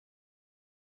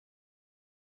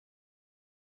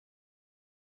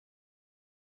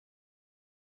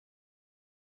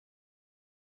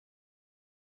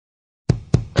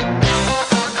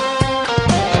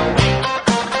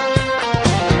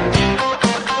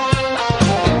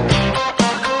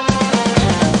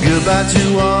Goodbye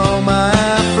to all my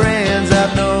friends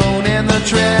I've known and the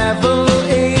travel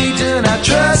agent I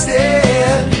trusted.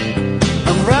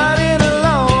 I'm riding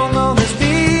along on this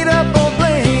beat up old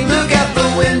plane. Look out the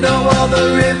window, all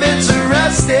the rivets are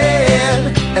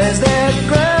rusted as that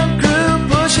ground crew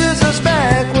pushes us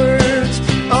backwards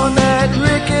on that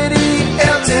rickety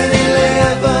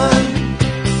L-1011.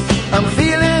 I'm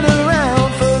feeling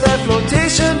around for that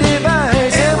flotation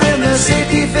device, and when the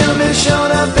safety film is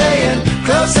shown, I'm paying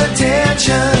close attention.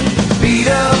 Beat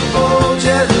up old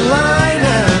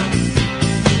jetliner,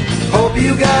 hope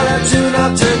you got a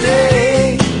tune-up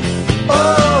today.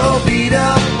 Oh, beat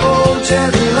up old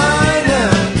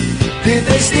jetliner, did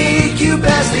they sneak you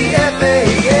past the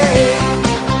FAA?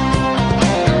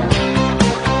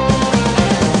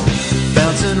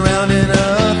 Bouncing round in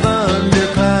a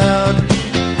thundercloud,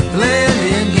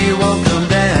 landing gear won't come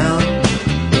down.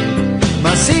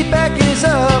 My seat back is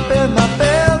up and my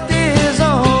belt is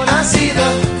on. I see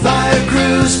the fire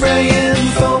crew spraying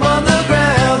foam on the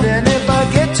ground, and if I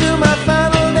get to my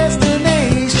final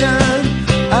destination,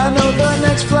 I know the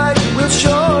next flight will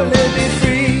surely be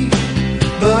free.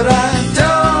 But I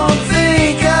don't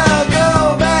think I'll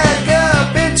go back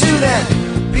up into that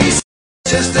piece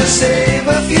just to save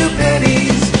a few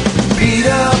pennies. Beat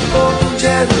up old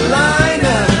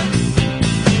jetliner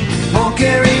won't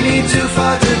carry me too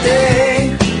far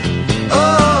today.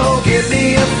 Oh, give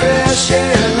me a fresh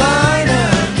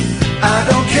airliner, I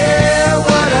don't care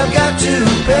what I've got to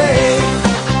pay.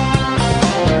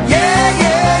 Yeah,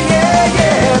 yeah, yeah,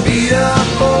 yeah. Beat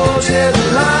up old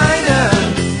jetliner,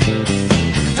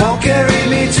 don't carry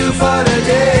me too far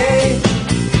today.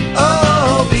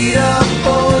 Oh, beat up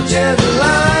old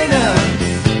jetliner,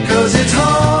 'cause it's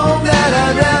home that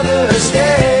I'd rather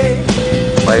stay.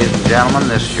 Ladies and gentlemen,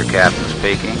 this is your captain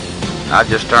speaking. I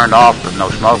just turned off the no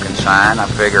smoking sign. I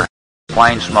figure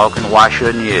plane smoking, why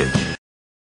shouldn't you?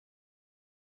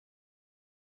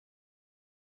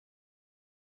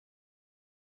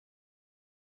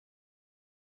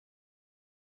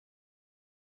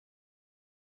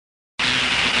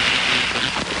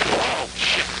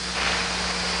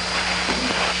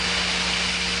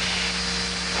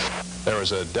 There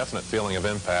was a definite feeling of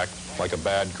impact, like a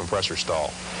bad compressor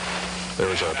stall. There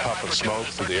was a puff of smoke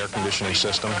through the air conditioning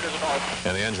system,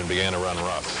 and the engine began to run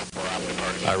rough.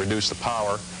 I reduced the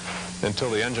power until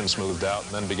the engine smoothed out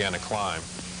and then began to climb.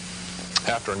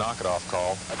 After a knock-it-off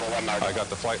call, I got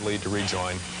the flight lead to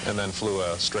rejoin and then flew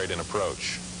a straight-in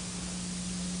approach.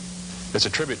 It's a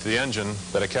tribute to the engine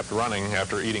that it kept running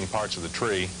after eating parts of the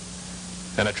tree,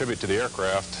 and a tribute to the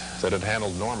aircraft that it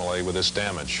handled normally with this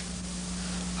damage.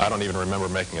 I don't even remember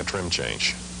making a trim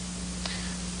change.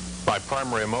 My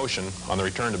primary emotion on the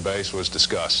return to base was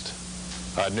disgust.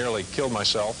 I'd nearly killed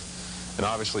myself and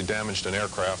obviously damaged an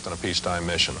aircraft on a peacetime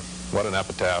mission. What an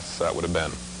epitaph that would have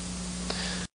been.